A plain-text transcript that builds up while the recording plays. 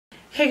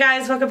Hey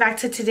guys, welcome back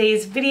to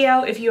today's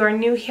video. If you are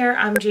new here,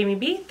 I'm Jamie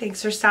B.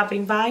 Thanks for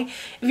stopping by.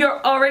 If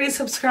you're already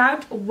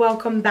subscribed,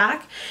 welcome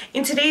back.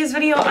 In today's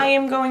video, I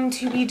am going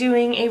to be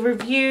doing a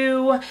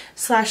review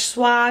slash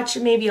swatch,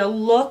 maybe a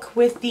look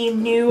with the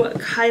new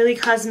Kylie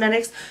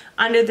Cosmetics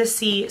Under the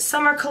Sea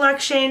summer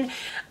collection.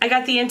 I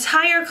got the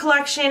entire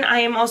collection. I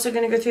am also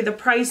going to go through the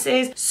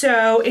prices.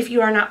 So if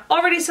you are not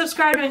already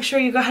subscribed, make sure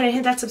you go ahead and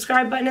hit that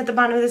subscribe button at the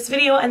bottom of this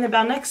video and the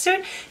bell next to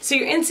it so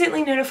you're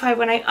instantly notified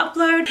when I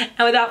upload.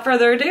 And without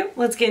further ado,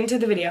 let's get into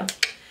the video.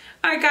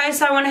 Alright guys,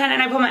 so I went ahead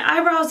and I put my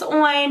eyebrows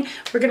on.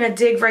 We're going to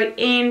dig right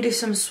in, do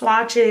some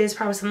swatches,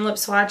 probably some lip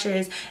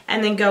swatches,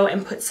 and then go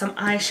and put some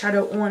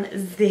eyeshadow on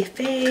the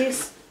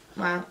face.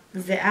 Wow,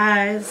 the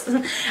eyes.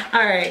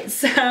 Alright,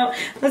 so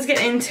let's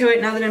get into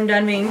it now that I'm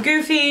done being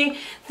goofy.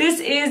 This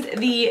is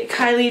the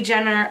Kylie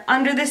Jenner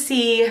Under the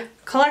Sea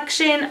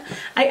collection.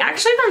 I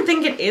actually don't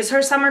think it is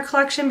her summer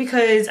collection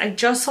because I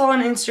just saw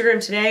on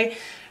Instagram today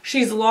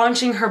she's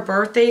launching her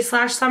birthday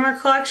slash summer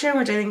collection,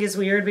 which I think is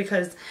weird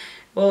because,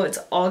 well, it's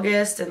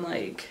August and,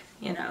 like,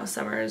 you know,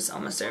 summer is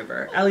almost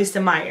over, at least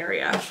in my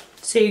area.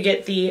 So you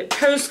get the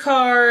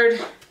postcard,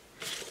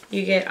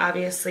 you get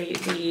obviously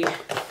the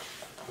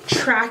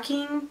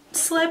tracking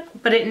slip,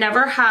 but it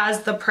never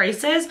has the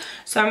prices,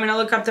 so I'm going to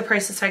look up the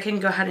prices so I can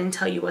go ahead and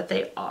tell you what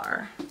they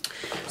are.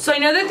 So I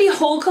know that the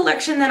whole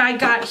collection that I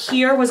got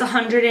here was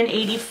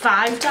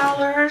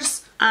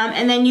 $185,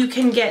 and then you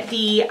can get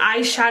the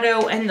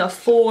eyeshadow and the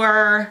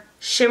 4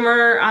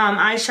 shimmer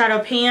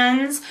eyeshadow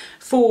pans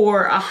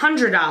for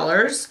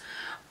 $100,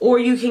 or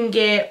you can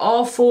get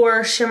all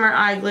 4 shimmer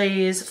eye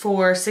glaze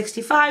for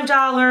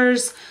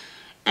 $65,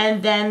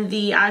 and then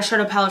the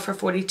eyeshadow palette for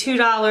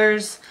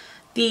 $42.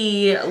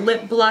 The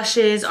lip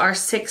blushes are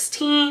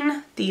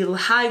 $16, the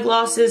high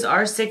glosses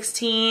are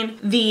 $16,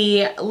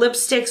 the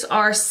lipsticks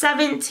are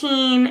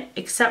 $17,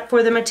 except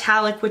for the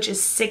metallic, which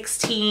is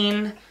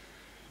 $16,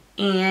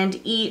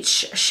 and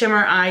each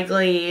shimmer eye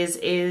glaze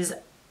is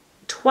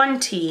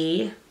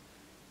 $20.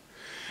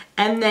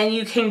 And then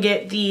you can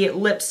get the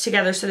lips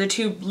together, so the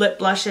 2 lip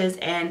blushes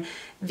and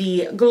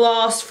the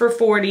gloss for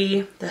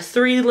 $40, the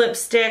 3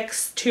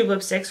 lipsticks, 2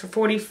 lipsticks for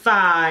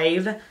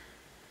 $45.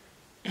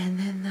 And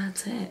then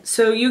that's it.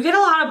 So you get a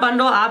lot of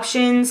bundle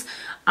options,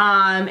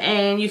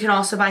 and you can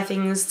also buy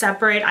things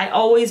separate. I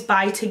always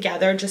buy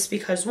together just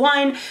because,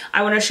 1,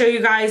 I want to show you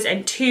guys,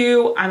 and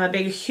 2, I'm a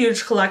big,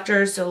 huge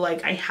collector, so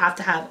like I have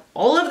to have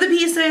all of the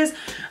pieces,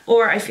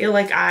 or I feel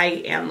like I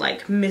am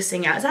like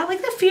missing out. Is that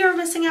like the fear of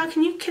missing out?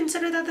 Can you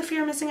consider that the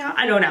fear of missing out?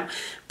 I don't know,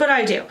 but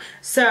I do.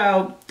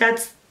 So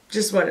that's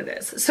just what it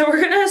is. So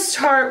we're gonna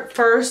start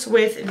first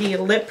with the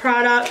lip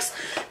products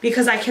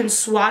because I can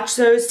swatch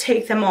those,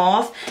 take them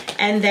off,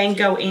 and then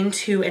go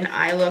into an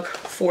eye look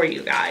for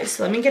you guys.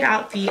 So let me get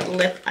out the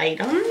lip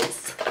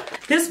items.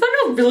 This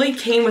bundle really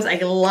came with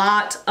a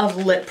lot of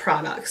lip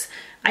products.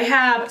 I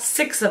have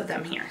 6 of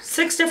them here,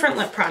 6 different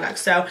lip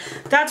products. So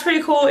that's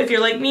pretty cool. If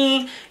you're like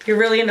me, you're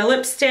really into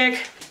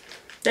lipstick,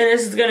 then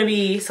this is gonna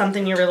be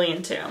something you're really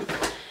into.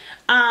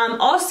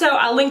 Also,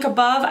 I'll link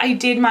above, I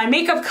did my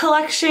makeup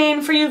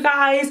collection for you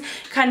guys,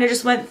 kind of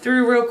just went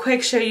through real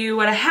quick, show you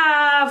what I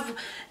have,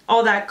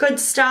 all that good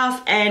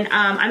stuff, and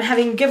I'm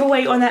having a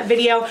giveaway on that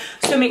video,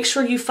 so make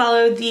sure you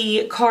follow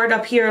the card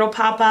up here, it'll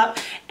pop up,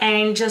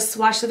 and just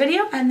watch the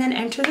video and then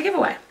enter the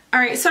giveaway.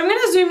 Alright, so I'm going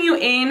to zoom you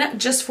in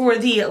just for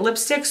the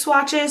lipstick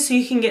swatches so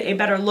you can get a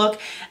better look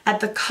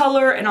at the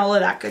color and all of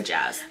that good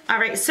jazz.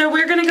 Alright, so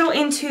we're going to go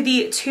into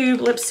the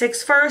tube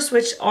lipsticks first,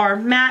 which are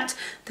matte.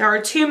 There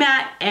are 2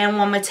 matte and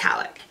 1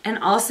 metallic. And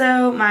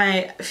also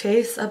my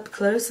face up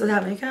close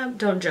without makeup,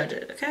 don't judge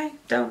it, okay?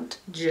 Don't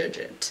judge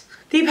it.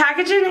 The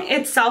packaging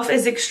itself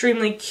is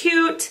extremely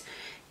cute.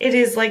 It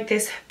is like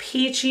this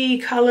peachy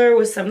color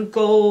with some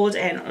gold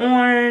and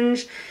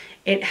orange.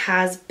 It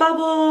has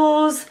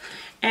bubbles.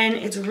 And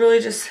it's really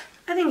just,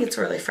 I think it's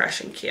really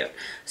fresh and cute.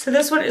 So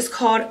this one is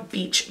called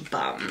Beach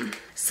Bum.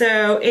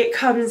 So it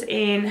comes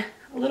in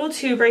a little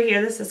tube right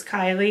here. This is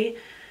Kylie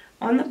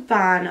on the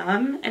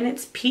bottom, and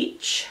it's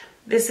peach.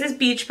 This is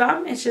Beach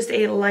Bum. It's just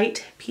a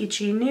light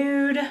peachy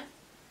nude. And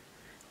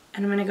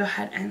I'm gonna go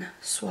ahead and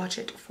swatch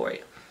it for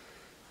you.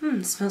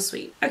 It smells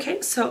sweet.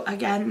 Okay, so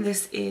again,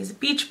 this is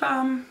Beach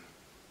Bum.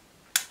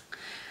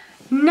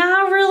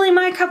 Not really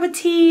my cup of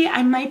tea.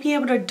 I might be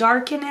able to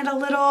darken it a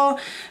little,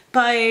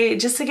 but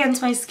just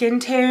against my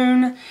skin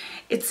tone,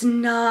 it's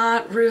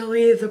not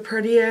really the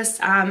prettiest.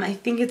 I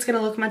think it's going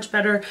to look much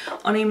better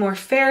on a more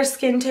fair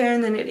skin tone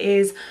than it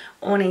is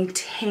on a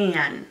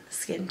tan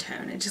skin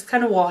tone. It just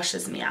kind of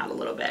washes me out a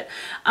little bit.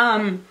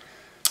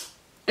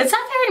 It's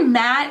not very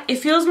matte. It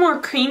feels more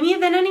creamy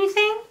than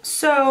anything.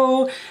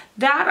 So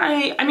that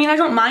I mean, I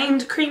don't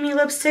mind creamy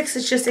lipsticks.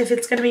 It's just if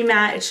it's going to be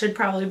matte, it should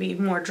probably be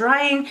more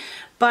drying.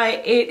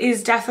 But it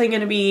is definitely going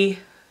to be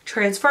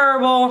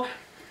transferable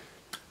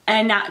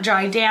and not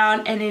dry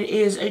down. And it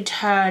is a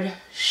tad,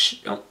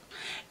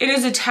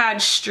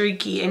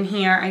 streaky in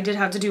here. I did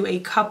have to do a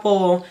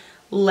couple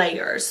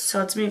layers. So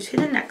let's move to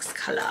the next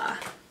color.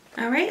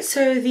 Alright,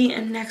 so the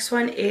next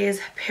one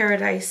is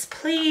Paradise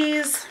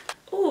Please.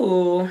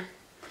 Ooh.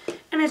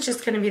 And And it's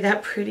just going to be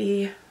that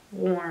pretty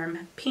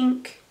warm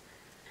pink.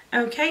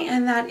 Okay,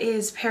 and that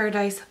is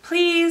Paradise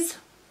Please.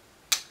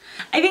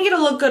 I think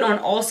it'll look good on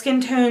all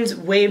skin tones,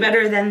 way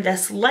better than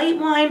this light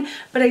one,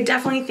 but I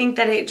definitely think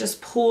that it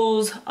just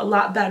pulls a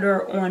lot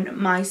better on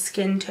my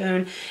skin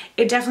tone.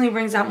 It definitely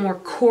brings out more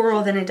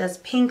coral than it does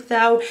pink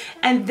though,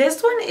 and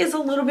this one is a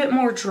little bit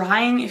more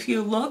drying. If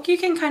you look, you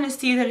can kind of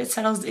see that it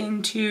settles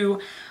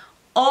into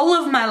all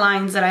of my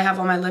lines that I have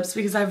on my lips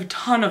because I have a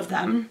ton of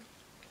them,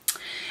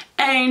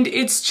 and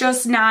it's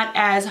just not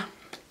as,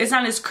 it's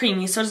not as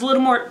creamy, so it's a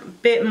little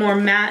bit more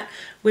matte,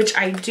 which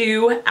I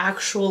do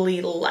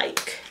actually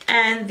like.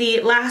 And the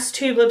last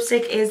tube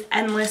lipstick is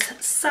Endless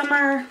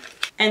Summer,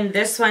 and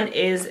this one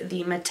is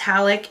the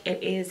metallic.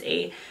 It is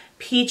a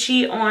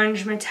peachy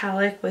orange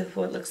metallic with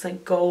what looks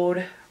like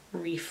gold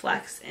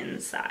reflex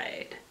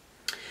inside.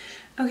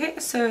 Okay,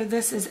 so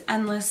this is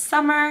Endless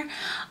Summer.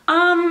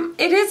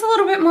 It is a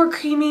little bit more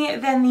creamy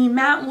than the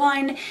matte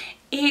one.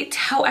 It,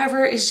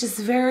 however, is just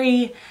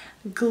very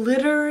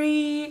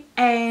glittery,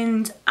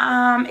 and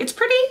it's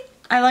pretty.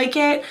 I like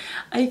it.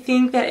 I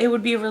think that it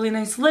would be a really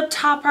nice lip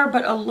topper,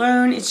 but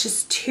alone it's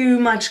just too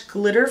much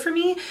glitter for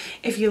me.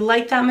 If you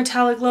like that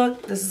metallic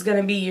look, this is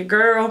gonna be your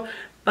girl.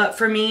 But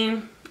for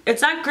me,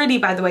 it's not gritty,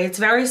 by the way. It's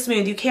very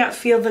smooth. You can't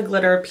feel the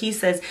glitter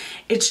pieces.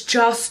 It's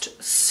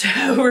just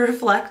so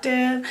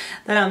reflective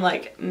that I'm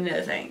like,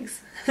 no thanks.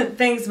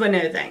 Thanks, but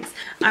no thanks.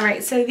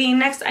 Alright, so the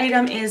next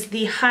item is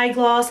the High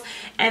Gloss,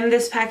 and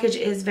this package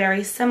is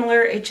very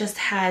similar. It just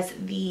has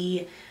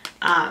the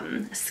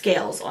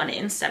scales on it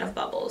instead of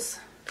bubbles.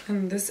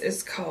 And this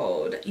is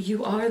called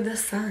You Are the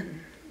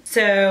Sun.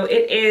 So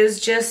it is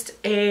just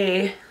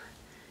a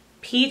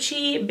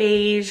peachy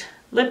beige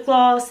lip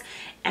gloss,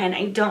 and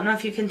I don't know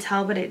if you can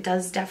tell, but it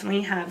does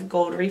definitely have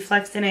gold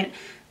reflex in it,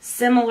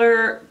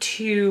 similar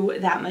to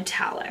that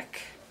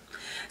metallic.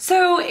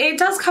 So it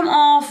does come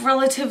off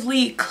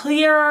relatively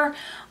clear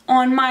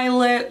on my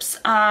lips.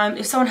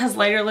 If someone has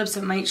lighter lips,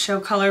 it might show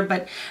color,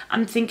 but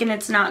I'm thinking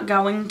it's not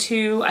going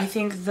to. I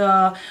think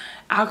the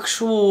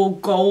actual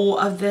goal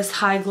of this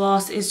high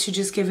gloss is to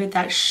just give it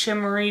that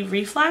shimmery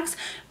reflex,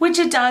 which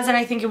it does, and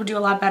I think it would do a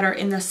lot better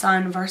in the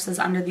sun versus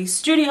under these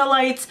studio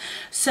lights.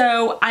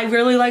 So I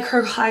really like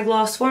her high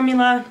gloss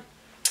formula.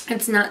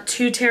 It's not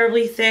too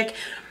terribly thick.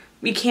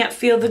 You can't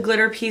feel the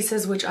glitter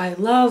pieces, which I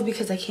love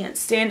because I can't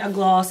stand a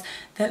gloss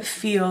that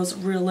feels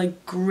really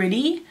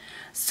gritty.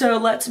 So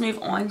let's move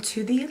on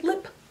to the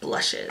lip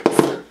blushes.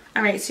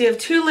 Alright, so you have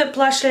two lip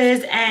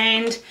blushes,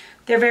 and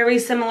they're very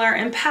similar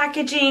in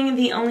packaging.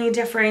 The only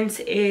difference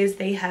is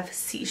they have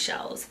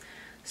seashells.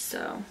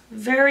 So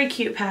very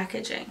cute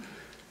packaging.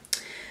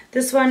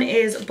 This one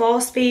is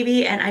Boss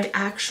Baby, and I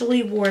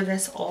actually wore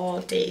this all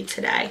day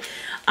today.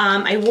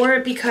 I wore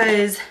it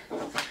because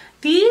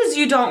these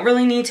you don't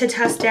really need to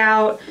test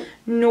out,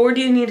 nor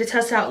do you need to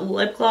test out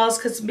lip gloss,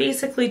 because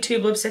basically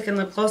tube lipstick and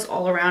lip gloss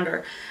all around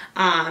are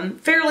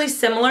fairly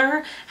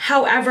similar.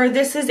 However,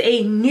 this is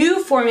a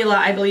new formula,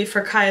 I believe,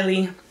 for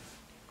Kylie,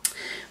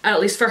 at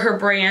least for her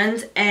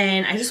brand,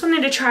 and I just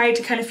wanted to try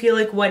to kind of feel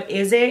like, what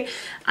is it?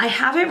 I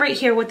have it right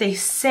here, what they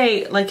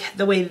say, like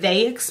the way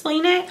they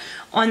explain it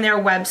on their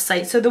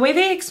website. So the way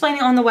they explain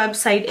it on the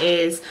website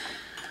is,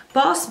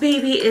 Boss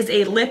Baby is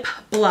a lip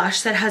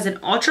blush that has an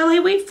ultra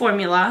lightweight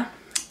formula.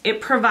 It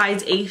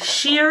provides a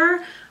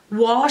sheer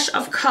wash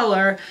of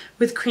color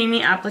with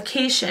creamy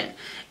application.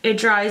 It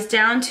dries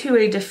down to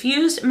a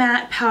diffused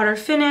matte powder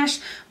finish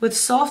with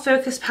soft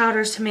focus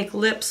powders to make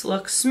lips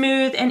look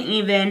smooth and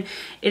even.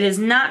 It is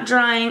not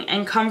drying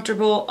and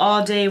comfortable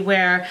all day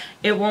wear.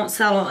 It won't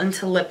settle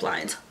into lip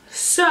lines.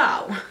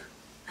 So,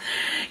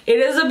 it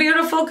is a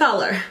beautiful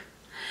color.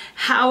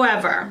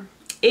 However,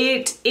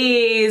 it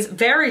is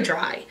very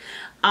dry.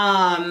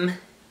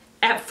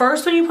 At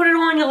first when you put it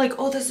on, you're like,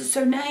 oh, this is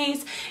so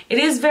nice. It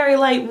is very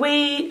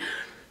lightweight,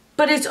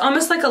 but it's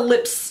almost like a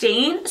lip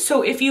stain.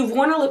 So if you've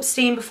worn a lip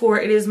stain before,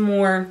 it is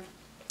more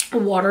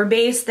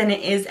water-based than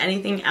it is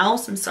anything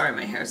else. I'm sorry,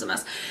 my hair is a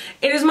mess.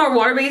 It is more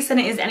water-based than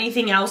it is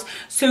anything else.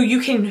 So you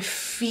can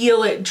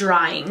feel it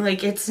drying.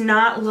 Like, it's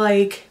not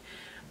like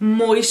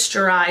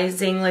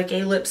moisturizing like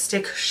a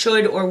lipstick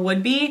should or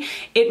would be.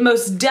 It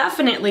most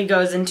definitely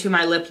goes into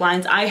my lip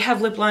lines. I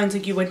have lip lines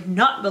like you would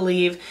not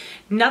believe.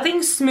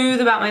 Nothing smooth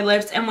about my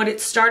lips, and what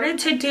it started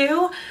to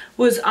do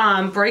was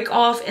break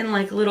off in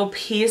like little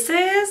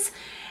pieces,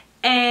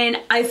 and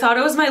I thought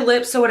it was my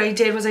lips. So what I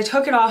did was I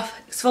took it off,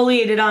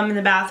 exfoliated them in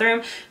the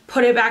bathroom,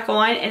 put it back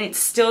on, and it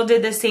still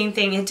did the same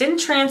thing. It didn't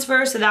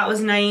transfer, so that was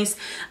nice.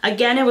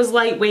 Again, it was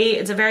lightweight.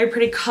 It's a very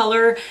pretty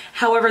color.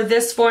 However,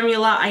 this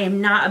formula I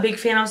am not a big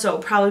fan of, so it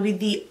will probably be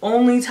the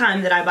only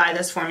time that I buy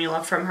this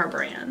formula from her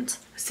brand.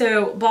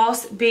 So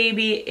Boss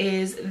Baby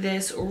is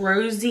this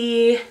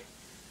rosy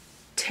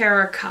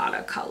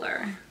terracotta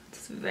color.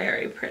 It's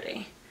very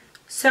pretty.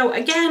 So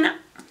again,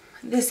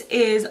 this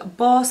is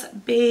Boss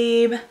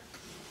Babe.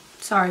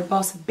 Sorry,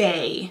 Boss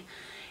Bay.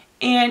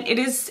 And it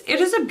is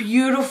a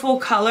beautiful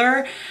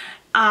color.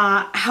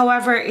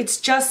 However, it's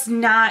just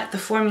not the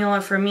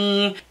formula for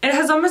me. It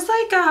has almost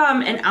like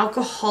an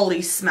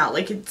alcohol-y smell,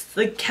 like it's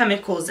like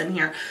chemicals in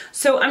here.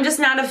 So I'm just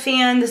not a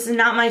fan. This is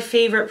not my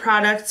favorite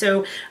product,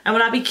 so I will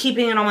not be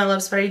keeping it on my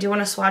lips, but I do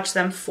want to swatch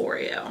them for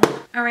you.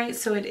 Alright,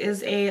 so it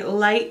is a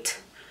light,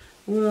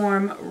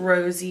 warm,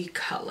 rosy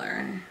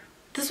color.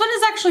 This one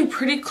is actually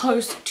pretty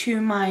close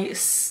to my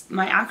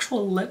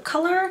actual lip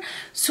color,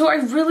 so I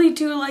really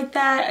do like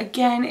that.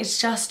 Again, it's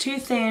just too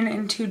thin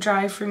and too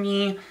dry for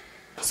me.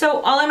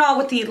 So all in all,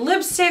 with the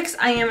lipsticks,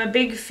 I am a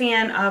big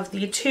fan of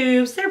the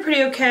tubes. They're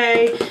pretty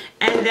okay.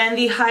 And then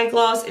the high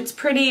gloss, it's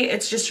pretty.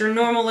 It's just your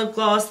normal lip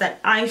gloss that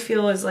I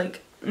feel is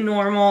like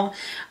normal.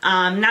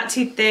 Not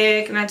too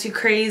thick, not too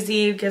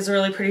crazy. Gives a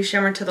really pretty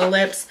shimmer to the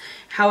lips.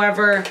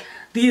 However,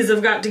 these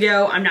have got to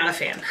go. I'm not a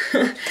fan.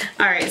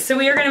 Alright, so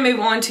we are going to move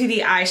on to the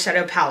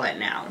eyeshadow palette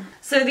now.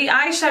 So the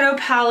eyeshadow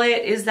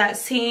palette is that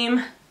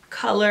same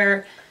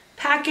color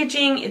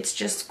packaging. It's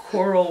just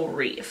coral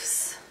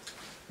reefs.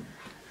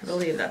 I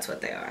believe that's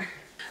what they are.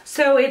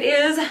 So it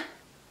is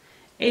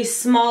a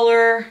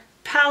smaller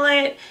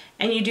palette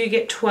and you do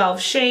get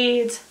 12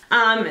 shades.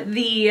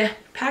 The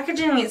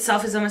packaging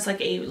itself is almost like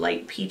a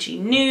light peachy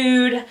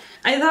nude.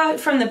 I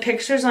thought from the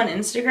pictures on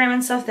Instagram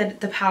and stuff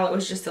that the palette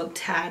was just a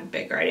tad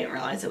bigger. I didn't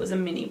realize it was a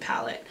mini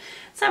palette.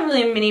 It's not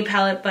really a mini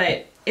palette,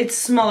 but it's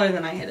smaller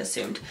than I had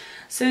assumed.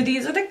 So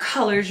these are the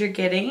colors you're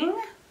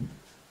getting.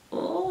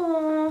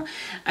 Oh,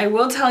 I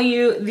will tell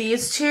you,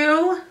 these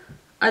two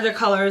are the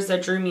colors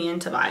that drew me in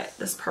to buy it.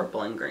 This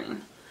purple and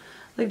green.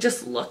 Like,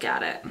 just look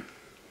at it.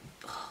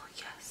 Oh,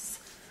 yes.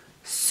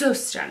 So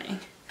stunning.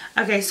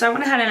 Okay, so I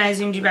went ahead and I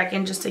zoomed you back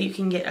in just so you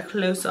can get a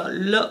closer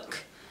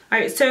look.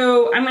 Alright,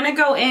 so I'm going to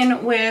go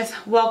in with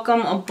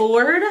Welcome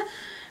Aboard,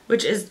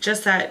 which is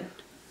just that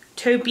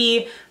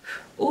taupey,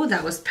 oh,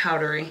 that was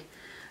powdery,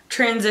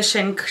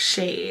 transition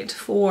shade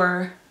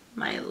for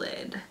my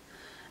lid.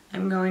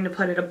 I'm going to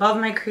put it above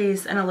my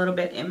crease and a little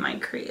bit in my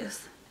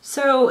crease.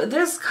 So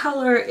this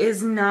color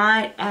is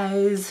not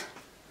as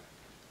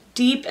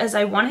deep as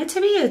I want it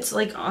to be. It's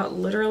like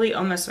literally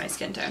almost my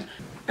skin tone.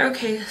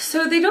 Okay,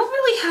 so they don't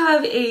really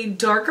have a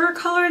darker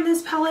color in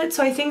this palette,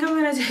 so I think I'm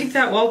going to take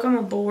that Welcome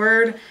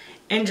Aboard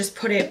and just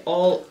put it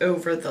all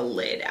over the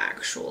lid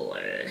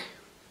actually.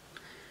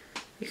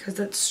 Because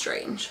that's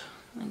strange.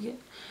 Like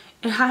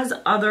it has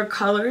other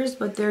colors,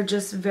 but they're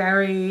just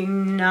very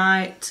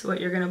not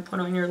what you're going to put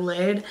on your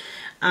lid.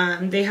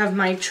 They have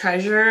My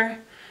Treasure,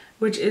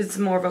 which is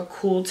more of a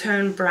cool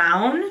tone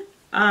brown.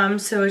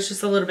 So it's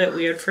just a little bit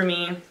weird for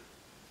me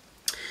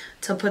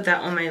to put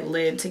that on my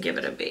lid to give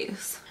it a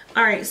base.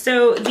 Alright,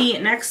 so the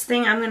next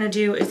thing I'm going to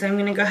do is I'm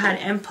going to go ahead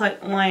and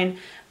put on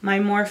my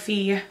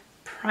Morphe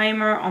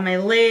primer on my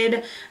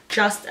lid.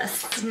 Just a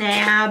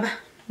snab.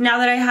 Now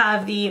that I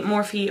have the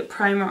Morphe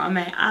primer on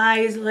my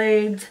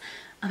eyelids,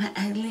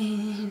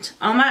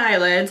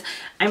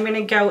 I'm going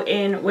to go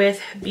in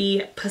with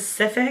the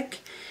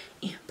Pacific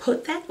and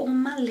put that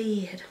on my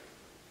lid.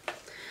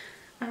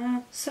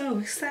 I'm so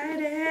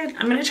excited.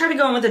 I'm going to try to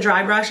go in with a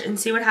dry brush and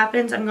see what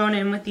happens. I'm going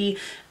in with the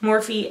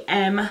Morphe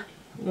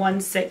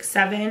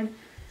M167.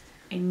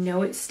 I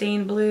know it's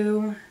stained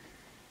blue.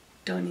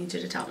 Don't need you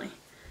to tell me.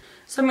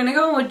 So I'm going to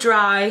go in with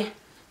dry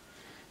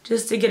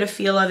just to get a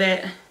feel of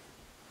it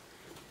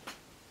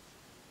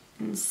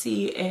and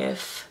see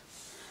if...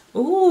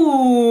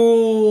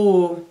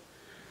 Ooh!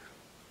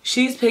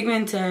 She's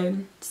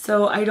pigmented,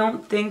 so I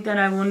don't think that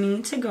I will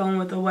need to go in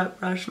with a wet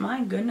brush.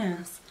 My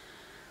goodness.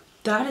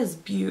 That is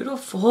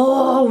beautiful.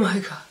 Oh my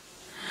god.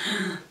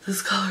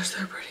 This color is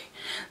so pretty.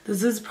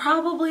 This is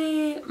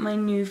probably my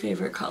new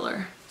favorite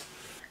color.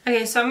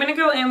 Okay, so I'm going to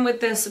go in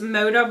with this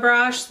Moda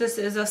brush. This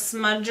is a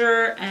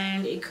smudger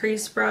and a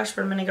crease brush,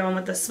 but I'm going to go in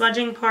with the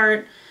smudging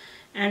part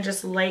and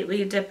just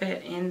lightly dip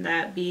it in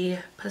that Be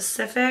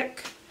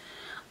Pacific.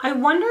 I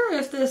wonder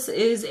if this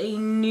is a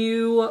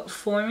new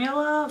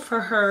formula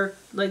for her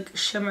like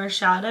shimmer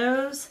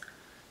shadows,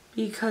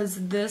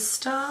 because this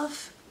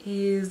stuff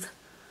is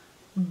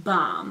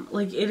bomb.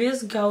 Like, it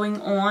is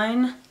going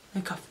on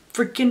like a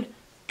freaking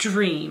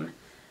dream.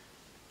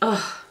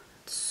 Ugh,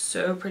 it's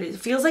so pretty. It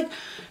feels like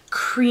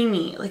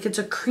creamy, like it's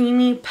a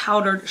creamy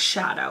powdered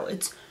shadow.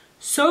 It's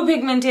so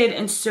pigmented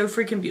and so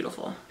freaking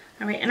beautiful.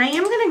 All right, and I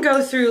am gonna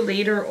go through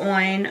later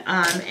on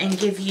and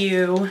give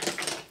you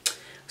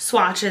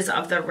swatches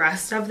of the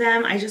rest of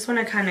them. I just want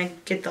to kind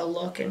of get the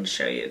look and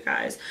show you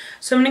guys.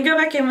 So I'm gonna go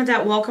back in with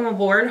that Welcome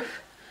Aboard,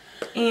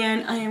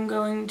 and I am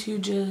going to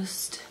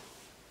just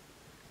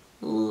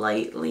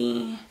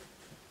lightly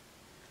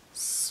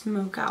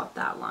smoke out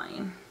that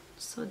line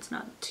so it's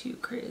not too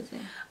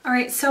crazy.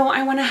 Alright, so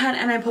I went ahead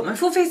and I put my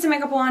full face of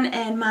makeup on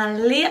and my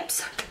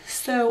lips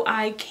so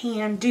I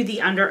can do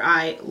the under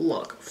eye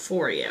look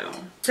for you.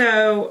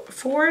 So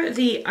for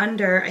the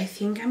under, I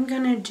think I'm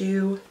gonna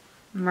do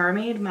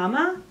Mermaid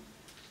Mama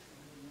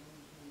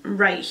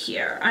right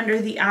here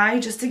under the eye,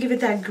 just to give it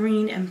that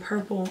green and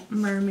purple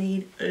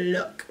mermaid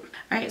look.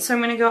 Alright, so I'm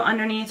going to go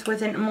underneath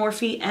with an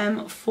Morphe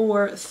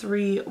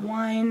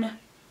M431.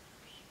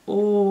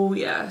 Oh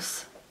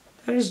yes,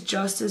 that is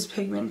just as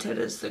pigmented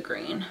as the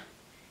green.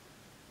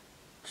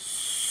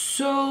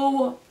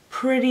 so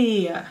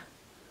pretty. I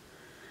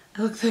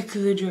look like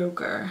the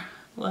Joker,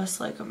 less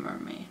like a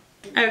mermaid.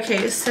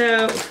 Okay,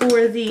 so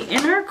for the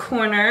inner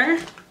corner,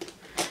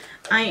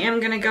 I am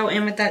going to go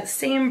in with that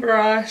same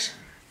brush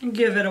and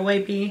give it a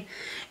wipey.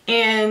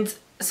 And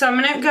so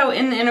I'm going to go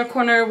in the inner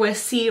corner with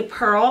Sea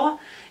Pearl.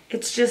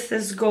 It's just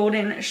this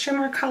golden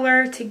shimmer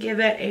color to give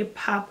it a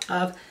pop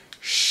of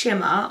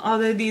shimmer.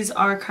 Although these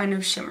are kind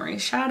of shimmery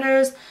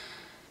shadows,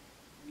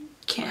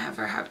 can't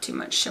ever have too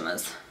much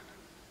shimmers.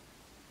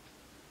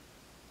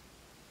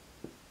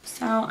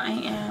 So I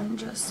am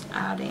just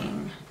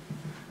adding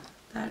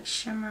that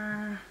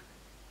shimmer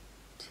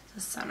to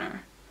the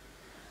center,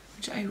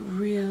 which I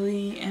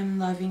really am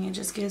loving. It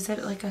just gives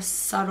it like a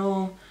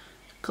subtle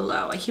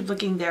glow. I keep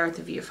looking there at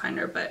the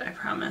viewfinder, but I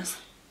promise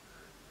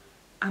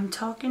I'm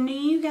talking to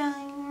you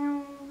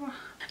guys.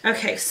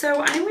 Okay,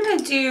 so I'm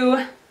gonna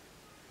do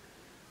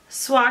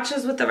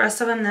swatches with the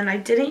rest of them that I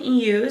didn't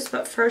use,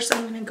 but first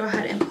I'm gonna go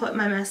ahead and put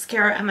my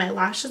mascara and my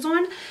lashes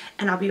on,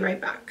 and I'll be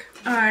right back.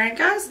 Alright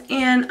guys,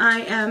 and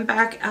I am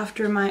back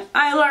after my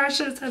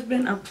eyelashes have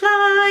been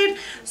applied.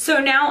 So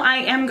now I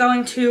am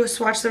going to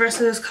swatch the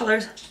rest of those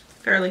colors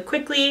fairly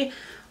quickly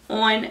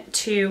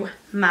onto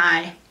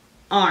my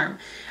arm.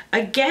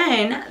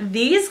 Again,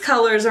 these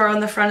colors are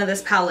on the front of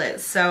this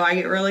palette, so I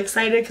get really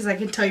excited because I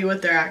can tell you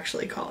what they're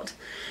actually called.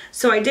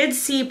 So I did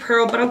Sea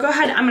Pearl, but I'll go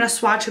ahead, I'm going to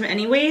swatch them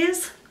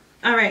anyways.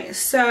 Alright,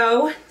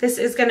 so this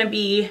is going to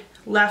be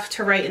left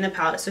to right in the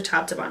palette, so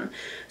top to bottom.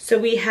 So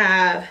we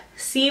have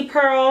Sea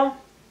Pearl,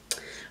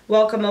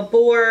 Welcome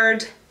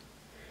Aboard,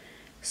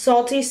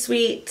 Salty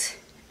Sweet,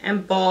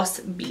 and Boss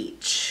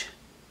Beach.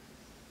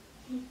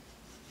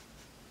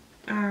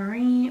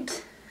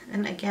 Alright,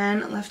 and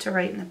again, left to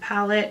right in the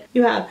palette.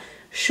 You have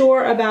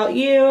Sure About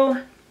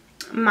You,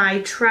 My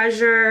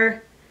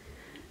Treasure,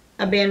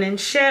 Abandoned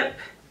Ship,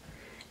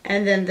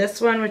 and then this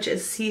one, which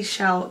is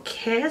Seashell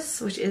Kiss,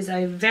 which is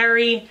a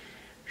very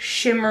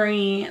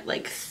shimmery,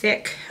 like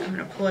thick, I'm going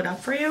to pull it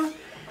up for you,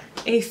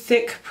 a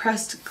thick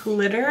pressed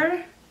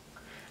glitter.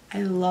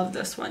 I love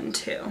this one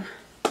too.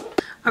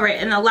 Alright,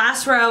 and the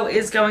last row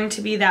is going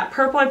to be that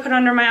purple I put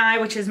under my eye,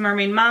 which is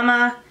Mermaid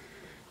Mama,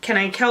 Can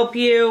I Kelp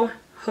You,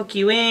 Hook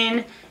You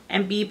In,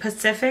 and Be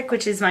Pacific,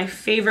 which is my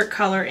favorite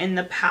color in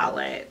the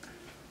palette.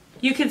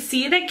 You can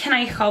see that Can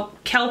I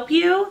Kelp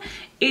You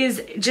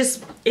is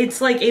just, it's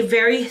like a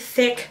very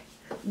thick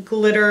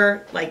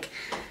glitter, like,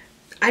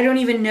 I don't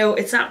even know,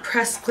 it's not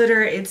pressed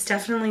glitter, it's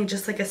definitely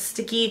just like a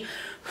sticky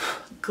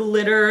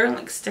glitter,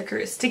 like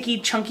sticky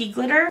chunky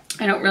glitter.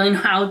 I don't really know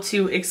how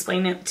to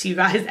explain it to you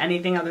guys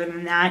anything other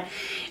than that.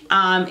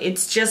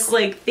 It's just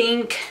like,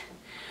 think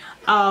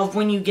of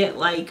when you get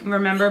like,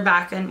 remember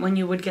back when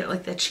you would get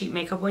like the cheap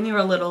makeup when you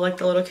were little, like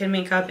the little kid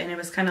makeup, and it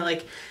was kind of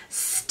like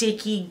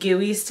sticky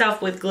gooey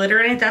stuff with glitter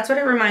in it. That's what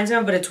it reminds me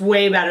of, but it's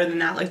way better than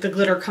that. Like the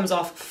glitter comes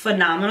off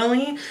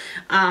phenomenally.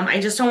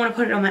 I just don't want to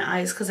put it on my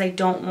eyes because I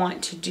don't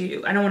want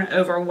to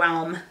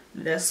overwhelm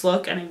this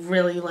look, and I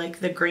really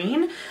like the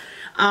green.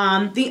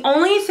 The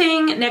only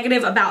thing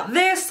negative about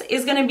this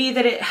is going to be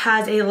that it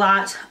has a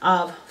lot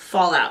of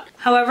fallout.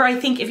 However, I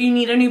think if you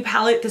need a new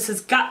palette, this has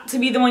got to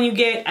be the one you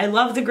get. I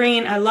love the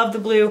green, I love the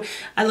blue,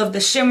 I love the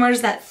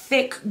shimmers, that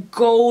thick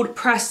gold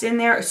pressed in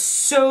there is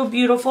so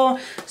beautiful.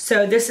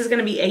 So this is going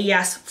to be a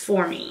yes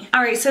for me.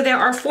 Alright, so there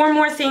are 4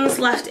 more things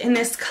left in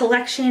this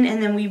collection,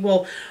 and then we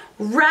will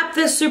wrap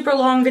this super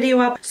long video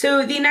up.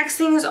 So the next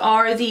things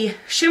are the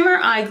shimmer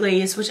eye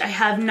glaze, which I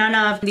have none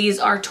of. These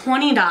are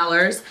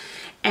 $20,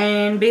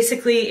 and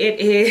basically it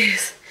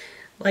is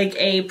like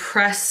a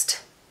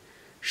pressed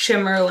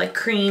shimmer, like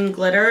cream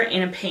glitter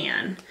in a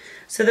pan.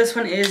 So this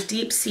one is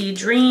Deep Sea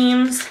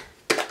Dreams.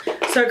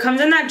 So it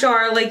comes in that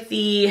jar like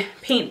the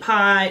Paint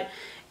Pot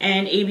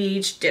and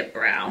ABH Dip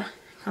Brow.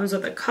 Comes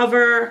with a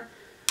cover,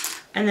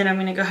 and then I'm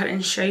going to go ahead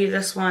and show you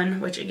this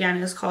one, which again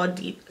is called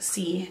Deep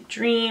Sea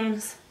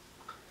Dreams.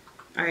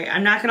 Alright,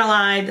 I'm not going to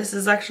lie, this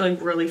is actually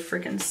really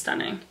freaking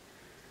stunning.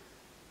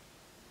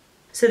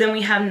 So then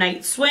we have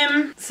Night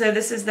Swim. So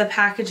this is the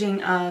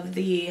packaging of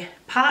the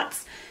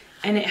pots,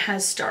 and it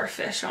has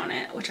starfish on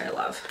it, which I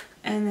love.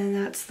 And then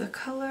that's the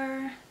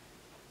color.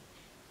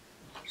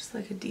 Just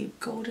like a deep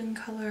golden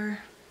color.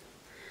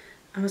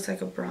 Almost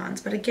like a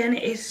bronze. But again,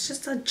 it's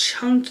just a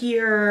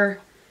chunkier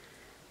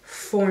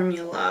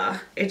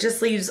formula. It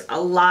just leaves a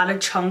lot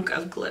of chunk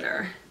of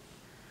glitter.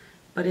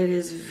 But it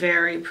is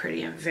very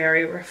pretty and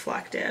very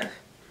reflective.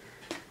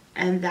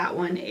 And that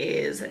one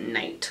is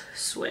Night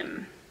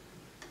Swim.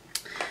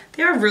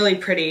 They are really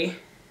pretty.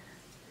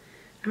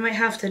 I might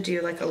have to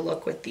do like a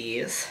look with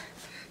these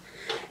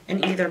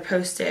and either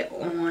post it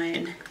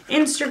on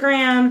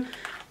Instagram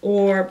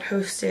or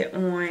post it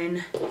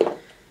on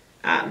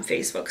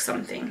Facebook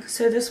something.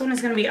 So this one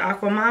is going to be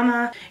Aqua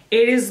Mama.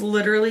 It is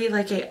literally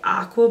like a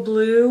aqua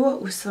blue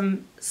with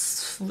some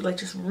like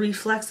just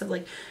reflex of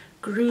like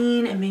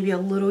green and maybe a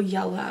little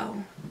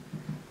yellow.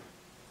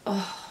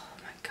 Oh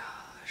my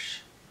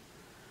gosh.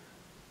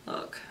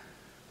 Look.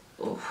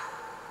 Oh.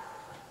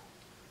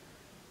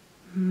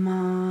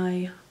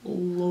 My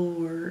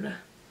lord.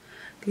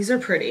 These are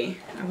pretty.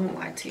 I won't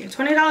lie to you.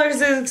 $20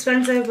 is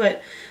expensive,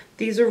 but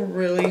these are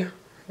really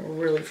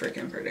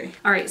freaking pretty.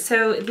 All right,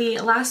 so the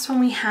last one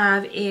we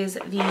have is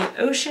the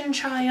Ocean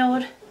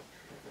Child.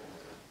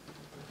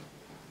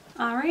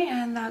 All right,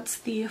 and that's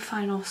the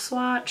final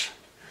swatch.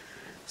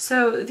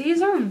 So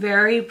these are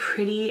very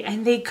pretty,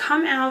 and they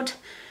come out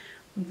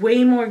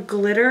way more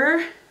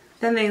glitter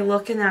than they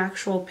look in the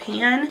actual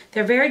pan.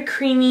 They're very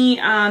creamy.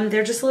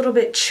 They're just a little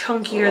bit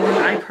chunkier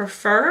than I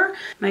prefer.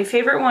 My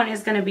favorite one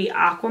is gonna be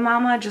Aqua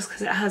Mama, just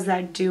because it has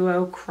that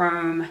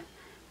duochrome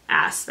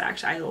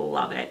aspect. I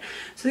love it.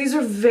 So these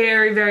are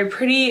very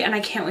pretty, and I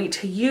can't wait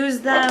to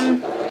use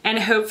them. And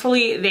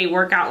hopefully they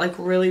work out like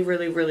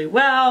really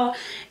well,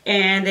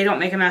 and they don't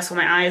make a mess with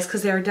my eyes,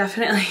 because they're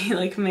definitely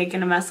like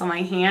making a mess on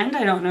my hand.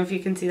 I don't know if you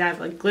can see that. I have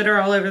like glitter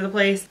all over the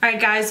place. All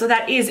right guys, so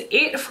that is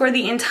it for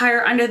the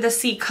entire Under the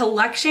Sea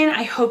collection.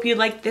 I hope you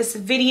liked this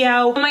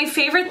video. My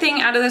favorite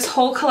thing out of this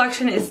whole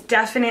collection is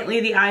definitely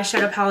the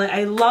eyeshadow palette.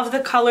 I love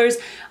the colors.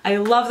 I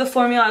love the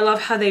formula. I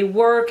love how they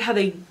work, how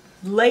they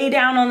lay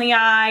down on the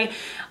eye.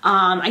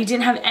 I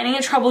didn't have any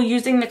trouble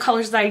using the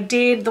colors that I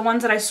did. The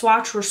ones that I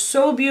swatched were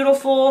so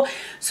beautiful.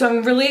 So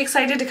I'm really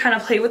excited to kind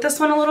of play with this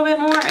one a little bit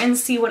more and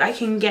see what I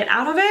can get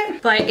out of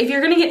it. But if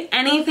you're gonna get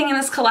anything in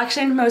this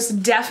collection,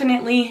 most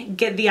definitely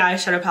get the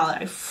eyeshadow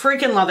palette. I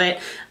freaking love it.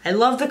 I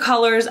love the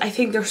colors. I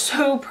think they're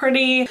so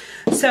pretty.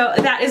 So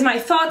that is my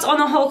thoughts on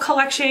the whole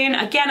collection.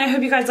 Again, I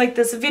hope you guys liked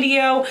this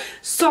video.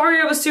 Sorry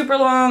it was super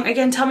long.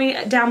 Again, tell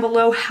me down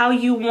below how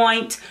you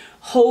want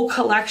whole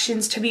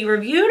collections to be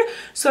reviewed,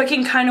 so I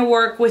can kind of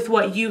work with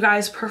what you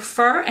guys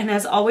prefer. And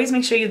as always,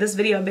 make sure you give this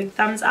video a big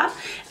thumbs up,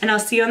 and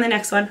I'll see you on the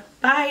next one.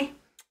 Bye!